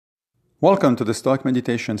Welcome to the Stoic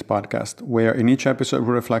Meditations podcast, where in each episode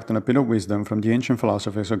we reflect on a bit of wisdom from the ancient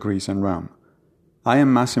philosophers of Greece and Rome. I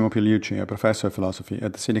am Massimo Pigliucci, a professor of philosophy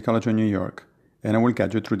at the City College of New York, and I will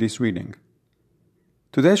guide you through this reading.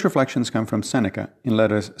 Today's reflections come from Seneca in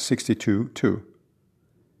Letters 62:2.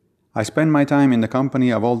 I spend my time in the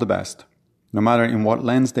company of all the best. No matter in what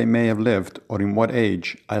lands they may have lived or in what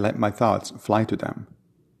age, I let my thoughts fly to them.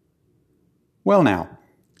 Well now,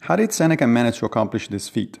 how did Seneca manage to accomplish this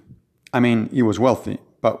feat? I mean, he was wealthy,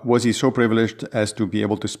 but was he so privileged as to be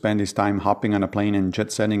able to spend his time hopping on a plane and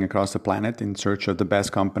jet-setting across the planet in search of the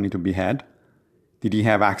best company to be had? Did he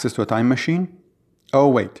have access to a time machine? Oh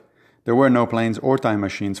wait, there were no planes or time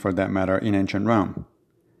machines for that matter in ancient Rome.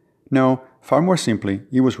 No, far more simply,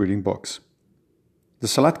 he was reading books. The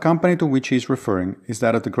select company to which he is referring is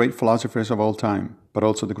that of the great philosophers of all time, but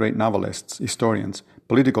also the great novelists, historians,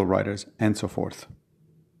 political writers, and so forth.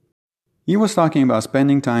 He was talking about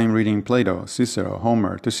spending time reading Plato, Cicero,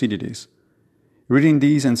 Homer, Thucydides. Reading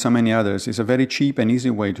these and so many others is a very cheap and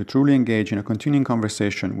easy way to truly engage in a continuing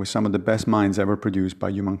conversation with some of the best minds ever produced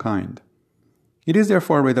by humankind. It is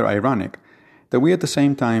therefore rather ironic that we at the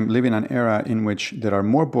same time live in an era in which there are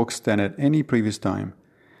more books than at any previous time,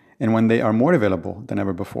 and when they are more available than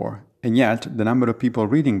ever before, and yet the number of people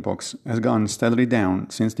reading books has gone steadily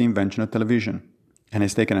down since the invention of television, and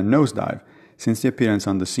has taken a nosedive since the appearance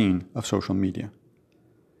on the scene of social media.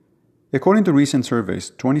 According to recent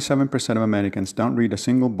surveys, 27% of Americans don't read a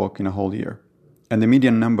single book in a whole year, and the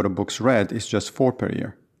median number of books read is just 4 per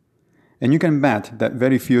year. And you can bet that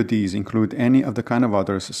very few of these include any of the kind of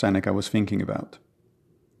authors Seneca was thinking about.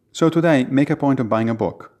 So today, make a point of buying a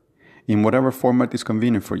book, in whatever format is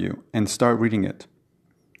convenient for you, and start reading it.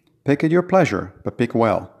 Pick at your pleasure, but pick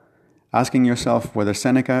well, asking yourself whether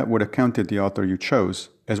Seneca would have counted the author you chose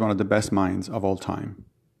as one of the best minds of all time.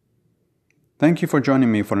 Thank you for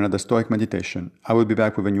joining me for another Stoic meditation. I will be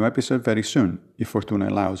back with a new episode very soon, if Fortuna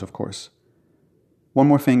allows, of course. One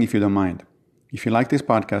more thing if you don't mind. If you like this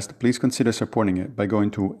podcast, please consider supporting it by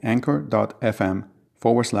going to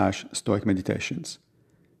anchor.fm/Stoic Meditations.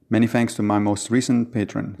 Many thanks to my most recent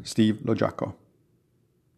patron, Steve Lojaco.